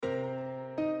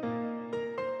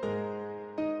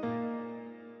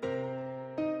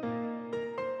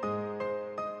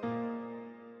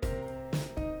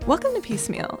Welcome to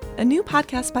Piecemeal, a new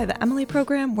podcast by the Emily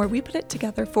Program where we put it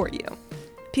together for you.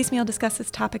 Piecemeal discusses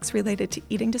topics related to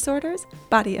eating disorders,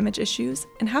 body image issues,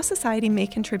 and how society may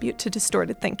contribute to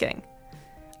distorted thinking.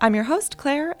 I'm your host,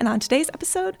 Claire, and on today's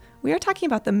episode, we are talking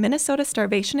about the Minnesota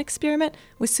Starvation Experiment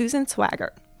with Susan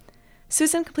Swaggart.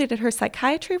 Susan completed her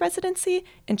psychiatry residency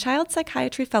and child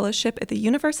psychiatry fellowship at the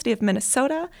University of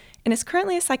Minnesota and is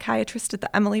currently a psychiatrist at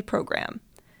the Emily Program.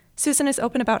 Susan is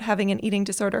open about having an eating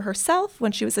disorder herself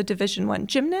when she was a Division I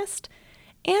gymnast,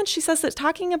 and she says that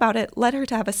talking about it led her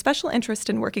to have a special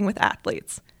interest in working with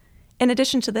athletes. In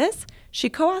addition to this, she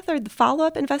co-authored the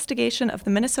follow-up investigation of the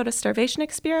Minnesota Starvation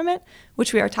Experiment,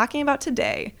 which we are talking about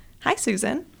today. Hi,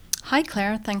 Susan. Hi,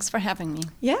 Claire. Thanks for having me.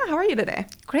 Yeah, how are you today?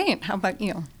 Great. How about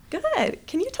you? Good.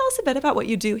 Can you tell us a bit about what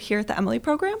you do here at the Emily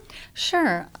Program?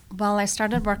 Sure. Well, I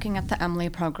started working at the Emily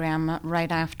Program right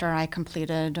after I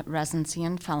completed residency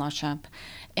and fellowship,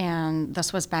 and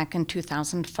this was back in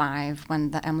 2005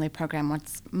 when the Emily Program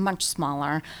was much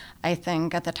smaller. I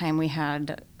think at the time we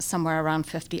had somewhere around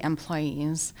 50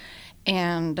 employees.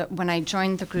 And when I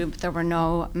joined the group, there were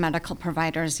no medical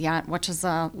providers yet, which is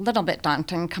a little bit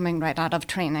daunting coming right out of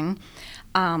training,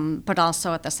 but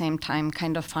also at the same time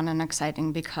kind of fun and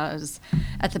exciting because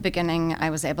at the beginning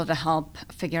I was able to help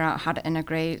figure out how to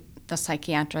integrate the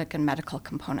psychiatric and medical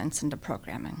components into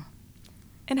programming.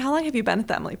 And how long have you been at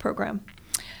the Emily Program?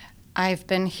 I've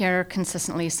been here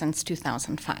consistently since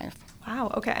 2005.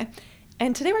 Wow, okay.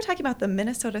 And today we're talking about the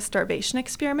Minnesota Starvation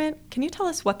Experiment. Can you tell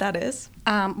us what that is?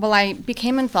 Well, I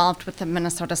became involved with the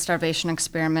Minnesota Starvation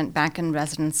Experiment back in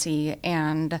residency,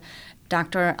 and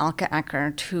Dr. Elke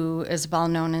Eckert, who is well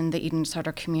known in the eating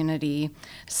disorder community,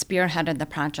 spearheaded the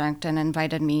project and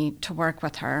invited me to work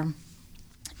with her.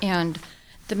 And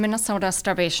the Minnesota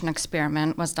Starvation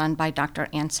Experiment was done by Dr.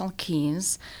 Ancel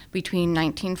Keys between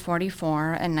 1944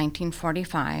 and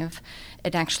 1945.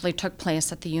 It actually took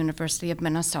place at the University of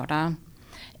Minnesota.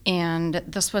 And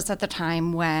this was at the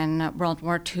time when World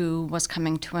War II was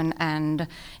coming to an end,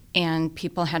 and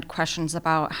people had questions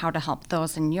about how to help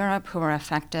those in Europe who were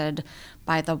affected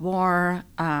by the war,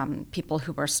 people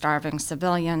who were starving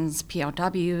civilians,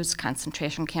 POWs,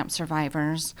 concentration camp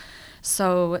survivors.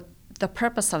 So the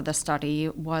purpose of the study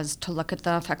was to look at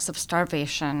the effects of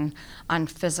starvation on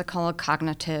physical,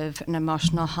 cognitive, and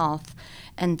emotional health,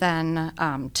 and then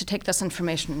to take this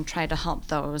information and try to help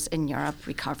those in Europe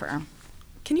recover.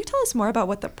 Can you tell us more about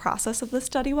what the process of the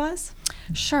study was?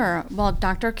 Sure. Well,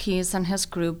 Dr. Keys and his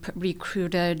group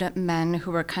recruited men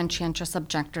who were conscientious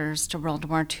objectors to World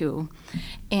War II,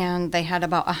 and they had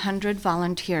about 100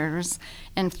 volunteers,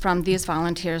 and from these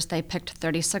volunteers, they picked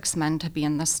 36 men to be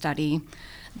in the study.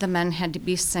 The men had to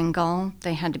be single,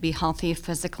 they had to be healthy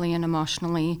physically and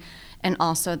emotionally, and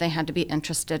also they had to be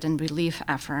interested in relief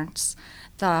efforts.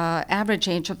 The average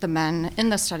age of the men in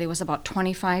the study was about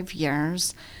 25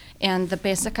 years, and the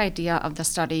basic idea of the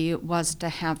study was to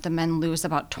have the men lose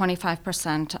about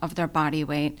 25% of their body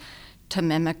weight to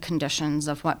mimic conditions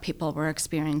of what people were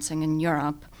experiencing in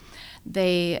Europe.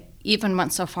 They even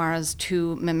went so far as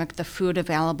to mimic the food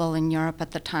available in Europe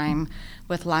at the time,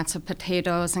 with lots of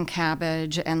potatoes and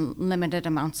cabbage and limited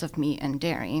amounts of meat and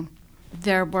dairy.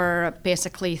 There were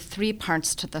basically 3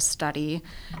 parts to the study.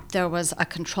 There was a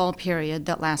control period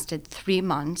that lasted 3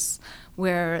 months,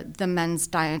 where the men's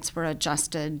diets were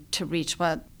adjusted to reach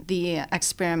what the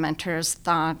experimenters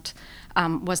thought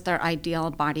was their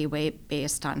ideal body weight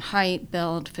based on height,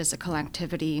 build, physical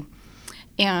activity.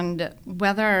 And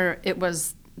whether it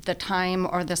was the time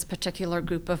or this particular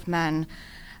group of men,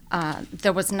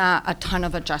 there was not a ton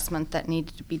of adjustment that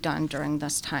needed to be done during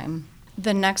this time.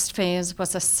 The next phase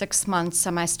was a 6-month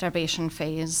semi-starvation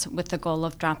phase with the goal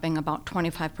of dropping about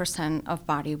 25% of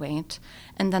body weight.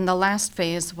 And then the last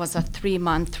phase was a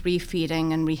 3-month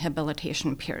refeeding and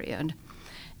rehabilitation period.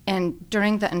 And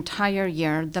during the entire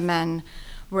year, the men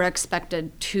were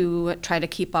expected to try to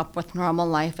keep up with normal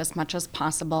life as much as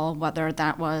possible, whether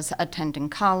that was attending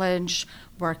college,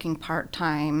 working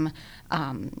part-time,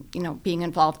 being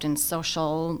involved in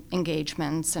social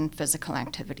engagements and physical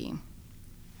activity.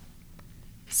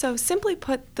 So simply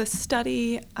put, the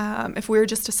study, if we were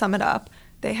just to sum it up,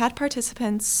 they had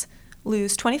participants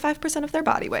lose 25% of their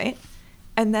body weight,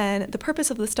 and then the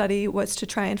purpose of the study was to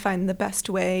try and find the best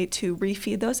way to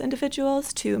refeed those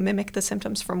individuals to mimic the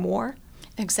symptoms from war?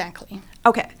 Exactly.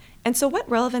 Okay, and so what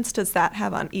relevance does that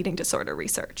have on eating disorder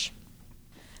research?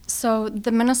 So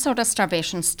the Minnesota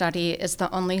Starvation Study is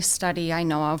the only study I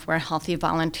know of where healthy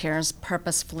volunteers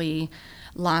purposefully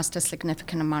lost a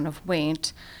significant amount of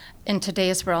weight. In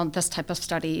today's world, this type of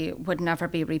study would never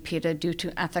be repeated due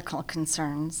to ethical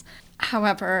concerns.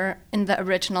 However, in the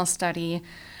original study,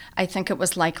 I think it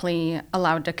was likely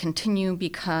allowed to continue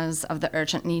because of the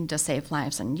urgent need to save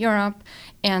lives in Europe.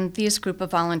 And these group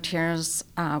of volunteers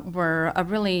were a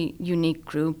really unique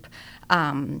group,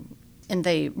 and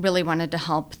they really wanted to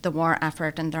help the war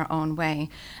effort in their own way.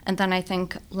 And then I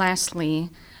think, lastly,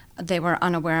 they were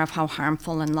unaware of how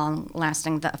harmful and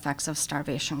long-lasting the effects of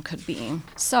starvation could be.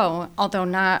 So, although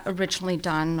not originally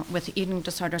done with eating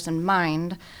disorders in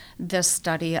mind, this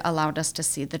study allowed us to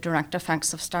see the direct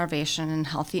effects of starvation in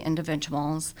healthy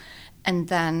individuals, and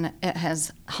then it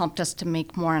has helped us to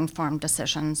make more informed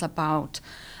decisions about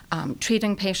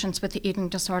treating patients with eating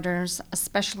disorders,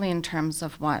 especially in terms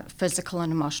of what physical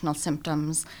and emotional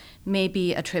symptoms may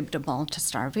be attributable to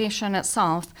starvation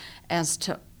itself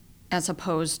as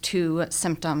opposed to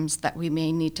symptoms that we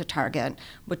may need to target,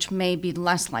 which may be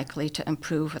less likely to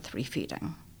improve with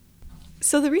refeeding.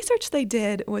 So the research they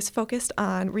did was focused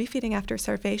on refeeding after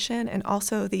starvation and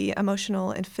also the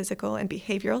emotional and physical and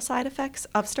behavioral side effects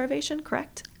of starvation,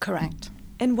 correct? Correct.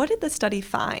 And what did the study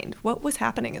find? What was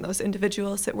happening in those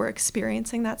individuals that were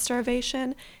experiencing that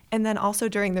starvation, and then also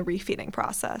during the refeeding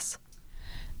process?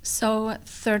 So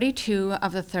 32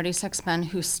 of the 36 men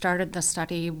who started the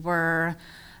study were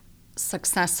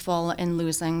successful in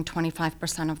losing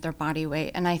 25% of their body weight.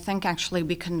 And I think actually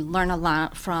we can learn a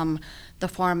lot from the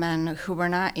 4 men who were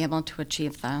not able to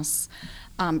achieve this.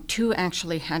 2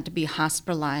 actually had to be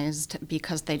hospitalized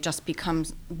because they just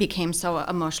became so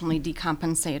emotionally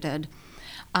decompensated.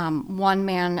 1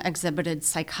 man exhibited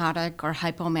psychotic or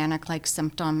hypomanic-like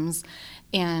symptoms,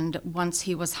 and once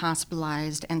he was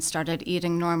hospitalized and started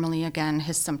eating normally again,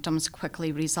 his symptoms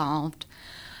quickly resolved.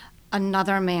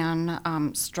 Another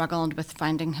man struggled with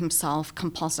finding himself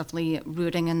compulsively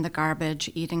rooting in the garbage,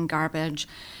 eating garbage,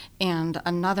 and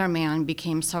another man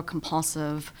became so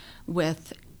compulsive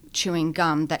with chewing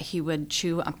gum that he would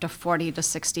chew up to 40 to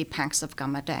 60 packs of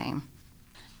gum a day.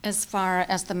 As far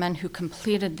as the men who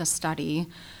completed the study,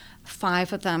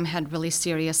 5 of them had really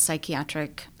serious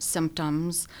psychiatric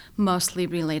symptoms, mostly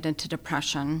related to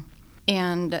depression.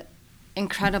 And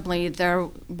incredibly, there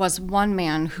was 1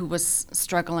 man who was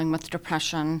struggling with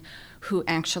depression who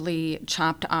actually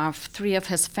chopped off 3 of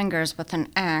his fingers with an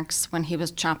axe when he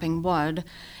was chopping wood,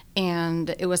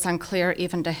 and it was unclear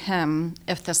even to him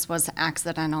if this was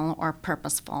accidental or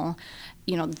purposeful.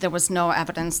 There was no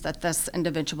evidence that this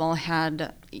individual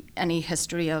had any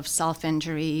history of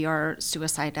self-injury or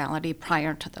suicidality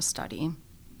prior to the study.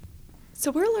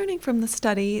 So we're learning from the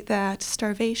study that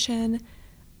starvation,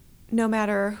 no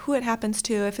matter who it happens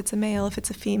to, if it's a male, if it's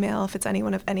a female, if it's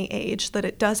anyone of any age, that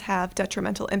it does have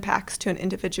detrimental impacts to an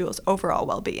individual's overall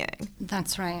well-being.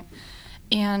 That's right.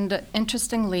 And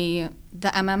interestingly, the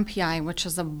MMPI, which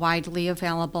is a widely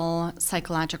available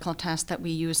psychological test that we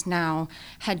use now,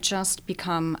 had just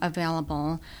become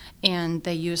available, and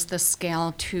they used this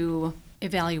scale to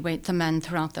evaluate the men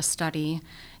throughout the study.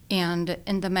 And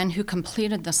in the men who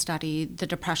completed the study, the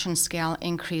depression scale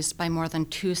increased by more than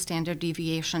 2 standard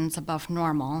deviations above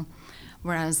normal,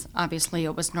 whereas obviously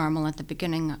it was normal at the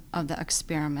beginning of the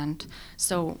experiment.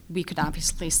 So we could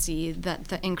obviously see that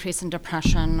the increase in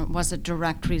depression was a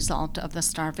direct result of the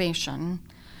starvation.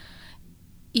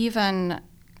 Even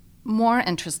more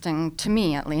interesting, to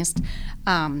me at least,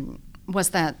 was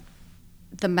that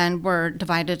the men were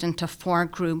divided into 4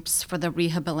 groups for the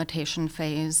rehabilitation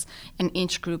phase, and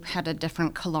each group had a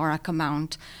different caloric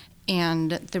amount.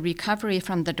 And the recovery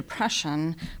from the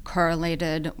depression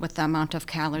correlated with the amount of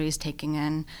calories taken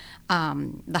in.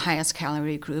 The highest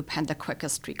calorie group had the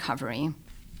quickest recovery.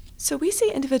 So we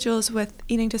see individuals with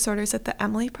eating disorders at the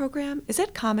Emily program. Is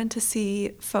it common to see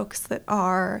folks that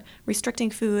are restricting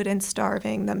food and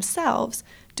starving themselves?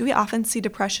 Do we often see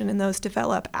depression in those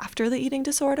develop after the eating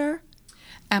disorder?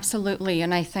 Absolutely,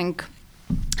 and I think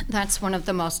that's one of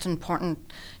the most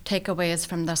important takeaways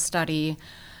from the study.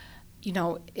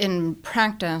 In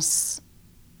practice,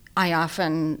 I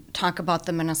often talk about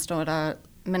the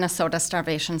Minnesota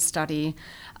starvation study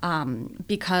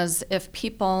because if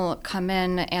people come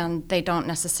in and they don't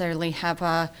necessarily have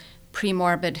a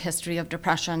premorbid history of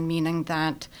depression, meaning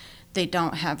that they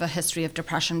don't have a history of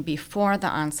depression before the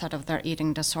onset of their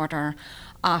eating disorder,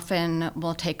 often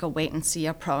will take a wait-and-see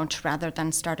approach rather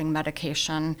than starting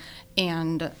medication,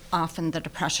 and often the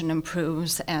depression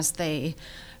improves as they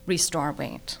restore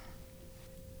weight.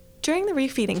 During the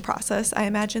refeeding process, I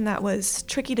imagine that was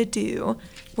tricky to do.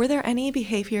 Were there any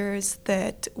behaviors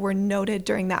that were noted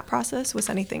during that process? Was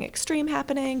anything extreme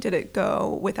happening? Did it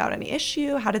go without any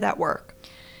issue? How did that work?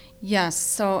 Yes,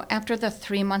 so after the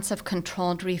 3 months of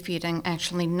controlled refeeding,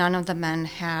 actually none of the men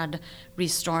had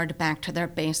restored back to their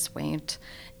base weight.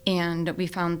 And we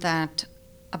found that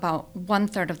about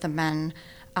 1/3 of the men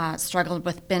struggled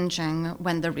with binging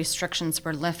when the restrictions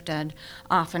were lifted,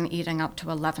 often eating up to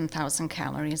 11,000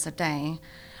 calories a day.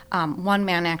 One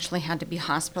man actually had to be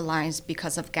hospitalized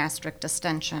because of gastric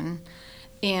distension,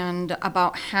 and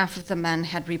about half of the men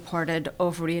had reported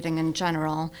overeating in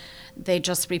general. They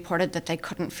just reported that they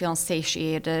couldn't feel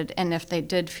satiated, and if they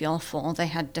did feel full, they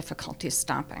had difficulty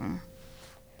stopping.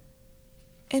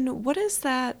 And what does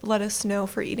that let us know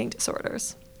for eating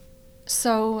disorders?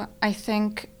 So I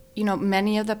think,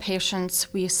 many of the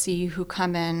patients we see who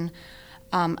come in,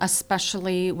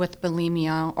 especially with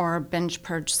bulimia or binge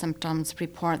purge symptoms,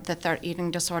 report that their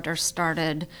eating disorder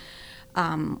started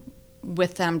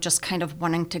with them just kind of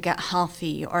wanting to get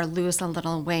healthy or lose a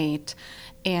little weight.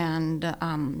 And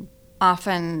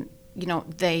often,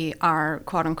 they are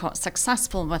quote unquote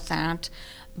successful with that,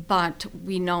 but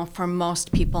we know for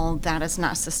most people that is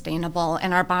not sustainable,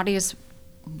 and our bodies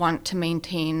want to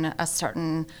maintain a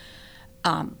certain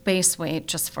base weight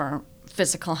just for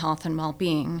physical health and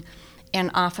well-being. And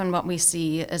often what we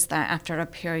see is that after a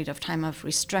period of time of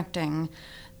restricting,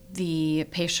 the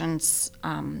patients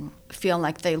feel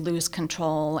like they lose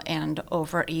control and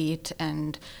overeat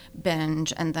and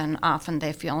binge, and then often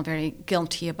they feel very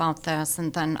guilty about this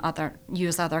and then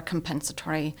use other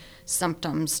compensatory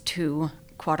symptoms to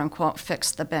quote-unquote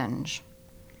fix the binge.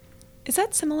 Is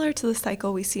that similar to the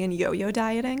cycle we see in yo-yo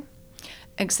dieting?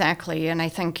 Exactly, and I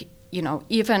think,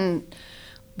 even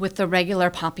with the regular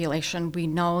population, we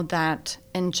know that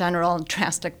in general,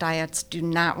 drastic diets do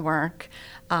not work.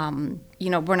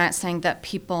 We're not saying that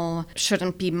people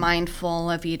shouldn't be mindful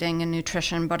of eating and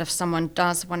nutrition, but if someone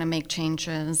does want to make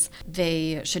changes,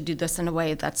 they should do this in a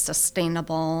way that's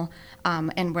sustainable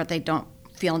and where they don't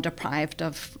feel deprived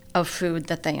of food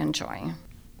that they enjoy.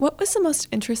 What was the most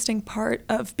interesting part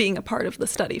of being a part of the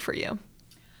study for you?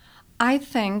 I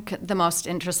think the most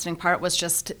interesting part was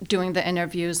just doing the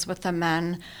interviews with the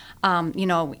men.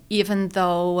 Even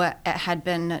though it had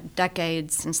been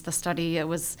decades since the study, it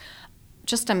was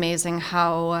just amazing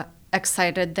how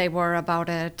excited they were about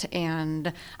it.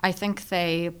 And I think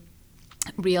they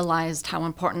realized how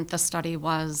important the study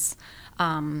was,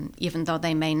 even though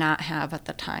they may not have at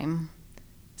the time.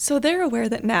 So they're aware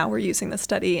that now we're using the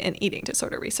study in eating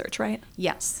disorder research, right?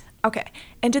 Yes. Okay.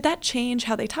 And did that change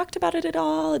how they talked about it at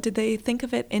all? Did they think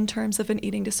of it in terms of an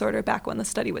eating disorder back when the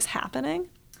study was happening?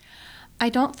 I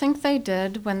don't think they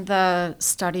did when the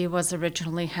study was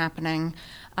originally happening.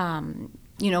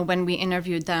 When we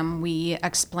interviewed them, we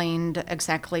explained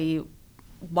exactly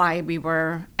why we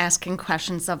were asking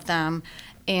questions of them,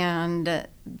 and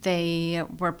they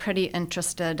were pretty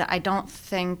interested. I don't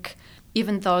think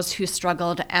even those who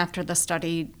struggled after the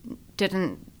study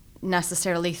didn't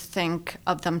necessarily think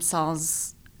of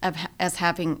themselves as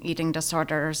having eating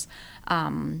disorders,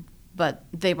 but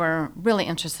they were really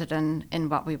interested in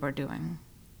what we were doing.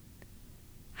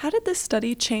 How did this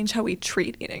study change how we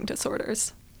treat eating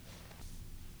disorders?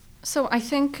 So I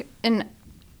think in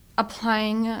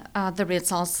applying the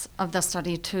results of the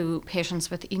study to patients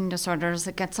with eating disorders,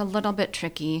 it gets a little bit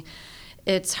tricky.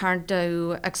 It's hard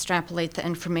to extrapolate the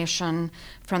information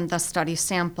from the study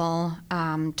sample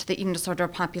to the eating disorder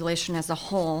population as a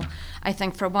whole. I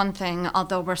think for one thing,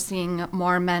 although we're seeing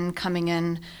more men coming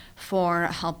in for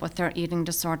help with their eating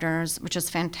disorders, which is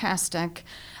fantastic,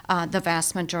 the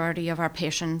vast majority of our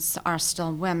patients are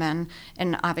still women,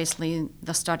 and obviously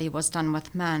the study was done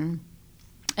with men.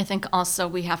 I think also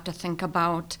we have to think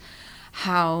about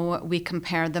how we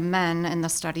compare the men in the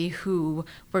study who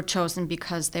were chosen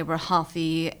because they were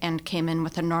healthy and came in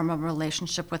with a normal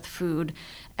relationship with food,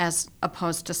 as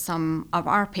opposed to some of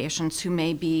our patients who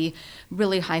may be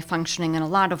really high functioning in a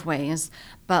lot of ways,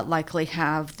 but likely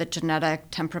have the genetic,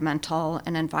 temperamental,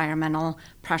 and environmental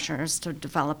pressures to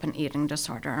develop an eating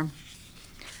disorder.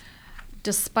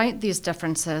 Despite these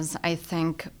differences, I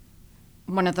think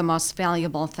one of the most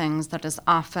valuable things that is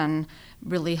often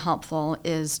really helpful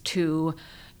is to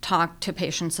talk to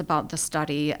patients about the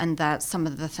study, and that some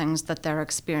of the things that they're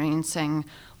experiencing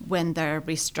when they're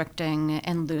restricting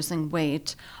and losing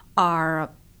weight are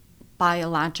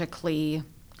biologically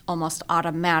almost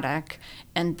automatic,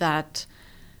 and that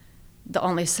the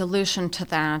only solution to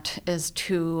that is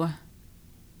to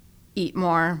eat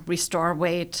more, restore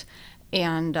weight,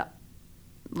 and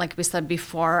like we said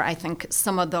before, I think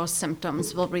some of those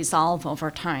symptoms will resolve over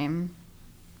time.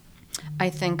 I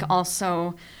think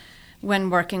also when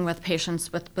working with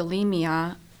patients with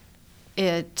bulimia,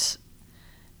 it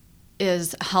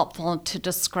is helpful to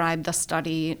describe the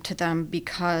study to them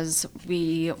because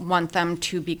we want them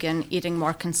to begin eating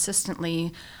more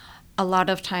consistently. A lot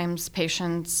of times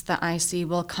patients that I see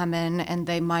will come in and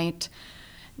they might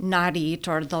not eat,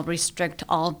 or they'll restrict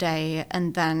all day,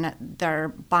 and then their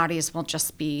bodies will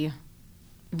just be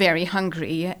very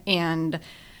hungry, and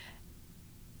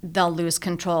they'll lose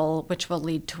control, which will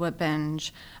lead to a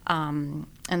binge. And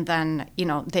then,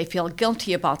 they feel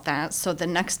guilty about that. So the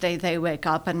next day they wake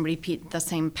up and repeat the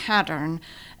same pattern.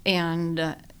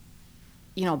 And,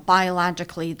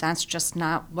 biologically, that's just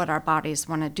not what our bodies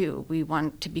want to do. We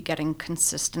want to be getting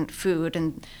consistent food.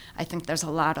 And I think there's a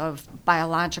lot of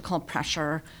biological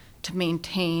pressure to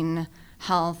maintain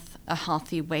health, a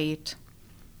healthy weight,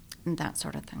 and that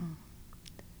sort of thing.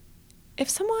 If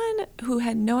someone who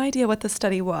had no idea what the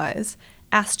study was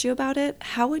asked you about it,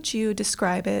 how would you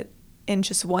describe it in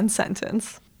just one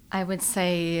sentence? I would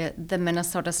say the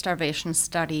Minnesota Starvation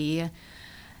Study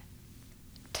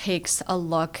takes a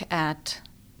look at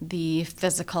the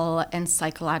physical and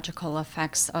psychological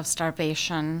effects of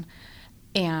starvation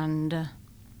and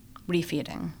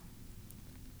refeeding.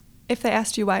 If they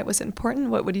asked you why it was important,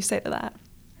 what would you say to that?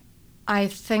 I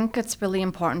think it's really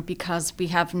important because we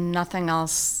have nothing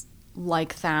else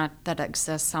like that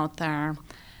exists out there.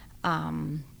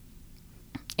 And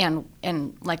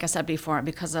like I said before,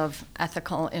 because of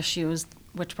ethical issues,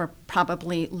 which were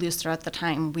probably looser at the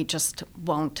time, we just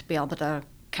won't be able to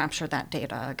capture that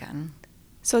data again.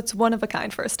 So it's one of a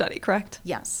kind for a study, correct?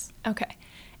 Yes. Okay.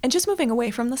 And just moving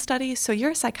away from the study, so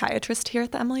you're a psychiatrist here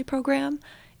at the Emily program.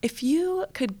 If you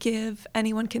could give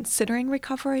anyone considering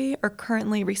recovery or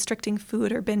currently restricting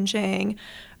food or binging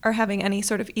or having any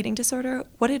sort of eating disorder,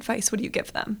 what advice would you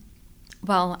give them?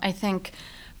 Well, I think,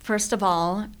 first of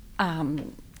all,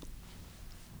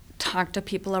 talk to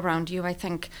people around you. I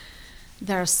think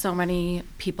there are so many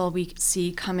people we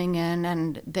see coming in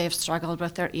and they've struggled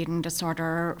with their eating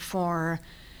disorder for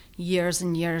years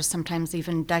and years, sometimes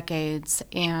even decades,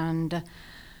 and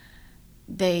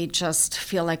they just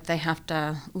feel like they have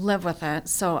to live with it.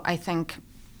 So I think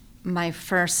my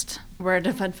first word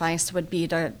of advice would be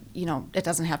to, it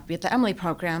doesn't have to be at the Emily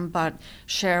program, but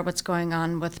share what's going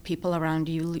on with people around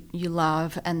you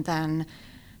love, and then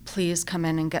please come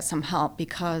in and get some help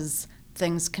because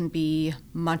things can be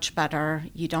much better.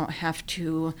 You don't have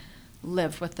to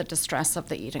live with the distress of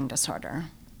the eating disorder.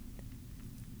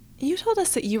 You told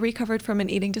us that you recovered from an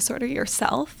eating disorder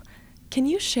yourself. Can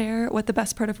you share what the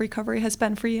best part of recovery has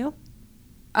been for you?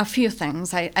 A few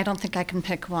things. I don't think I can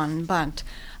pick one, but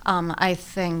I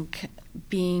think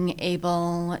being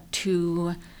able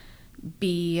to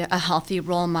be a healthy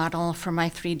role model for my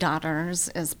 3 daughters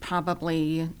is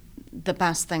probably the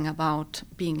best thing about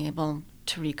being able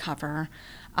to recover.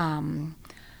 I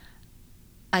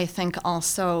think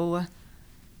also,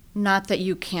 not that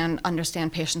you can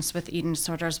understand patients with eating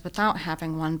disorders without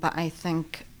having one, but I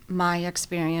think my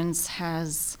experience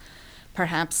has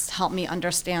perhaps helped me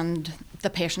understand the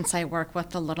patients I work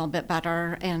with a little bit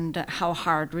better and how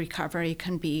hard recovery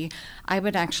can be. I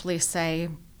would actually say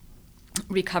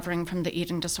recovering from the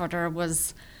eating disorder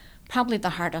was probably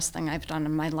the hardest thing I've done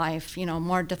in my life,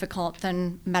 more difficult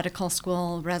than medical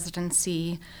school,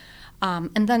 residency.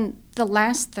 And then the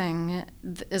last thing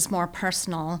is more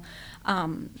personal.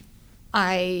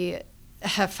 I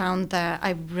have found that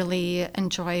I really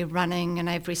enjoy running, and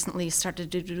I've recently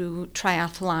started to do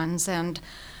triathlons, and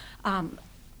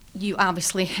you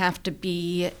obviously have to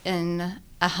be in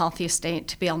a healthy state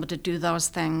to be able to do those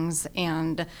things,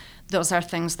 and those are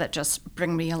things that just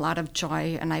bring me a lot of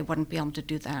joy, and I wouldn't be able to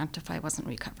do that if I wasn't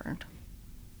recovered.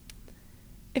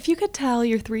 If you could tell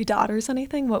your 3 daughters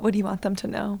anything, what would you want them to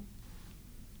know?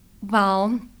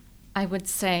 Well, I would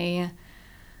say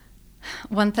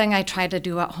one thing I try to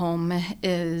do at home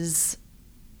is,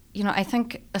 I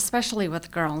think especially with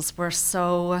girls, we're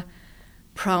so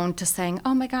prone to saying,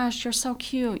 oh my gosh, you're so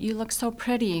cute, you look so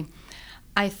pretty.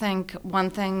 I think one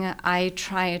thing I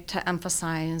try to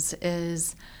emphasize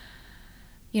is,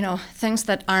 things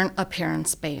that aren't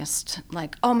appearance-based,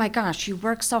 like, oh my gosh, you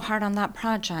worked so hard on that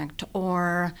project,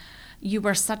 or you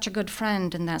were such a good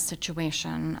friend in that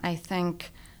situation. I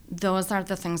think those are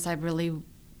the things I really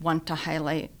want to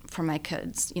highlight for my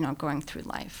kids, going through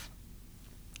life.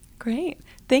 Great.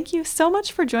 Thank you so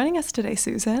much for joining us today,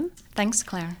 Susan. Thanks,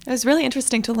 Claire. It was really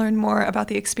interesting to learn more about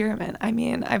the experiment. I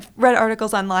mean, I've read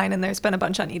articles online and there's been a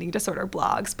bunch on eating disorder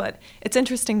blogs, but it's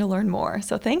interesting to learn more.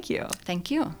 So thank you.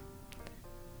 Thank you.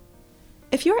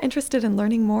 If you're interested in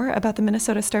learning more about the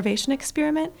Minnesota Starvation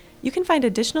Experiment, you can find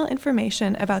additional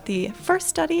information about the first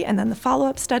study and then the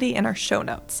follow-up study in our show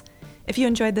notes. If you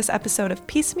enjoyed this episode of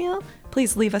Piecemeal,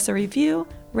 please leave us a review,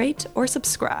 rate, or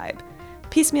subscribe.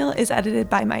 Piecemeal is edited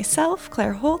by myself,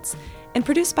 Claire Holtz, and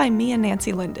produced by me and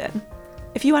Nancy Linden.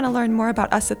 If you want to learn more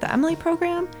about us at the Emily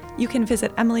program, you can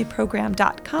visit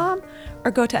emilyprogram.com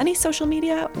or go to any social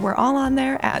media. We're all on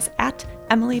there as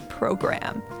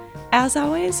 @EmilyProgram. As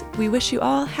always, we wish you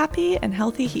all happy and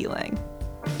healthy healing.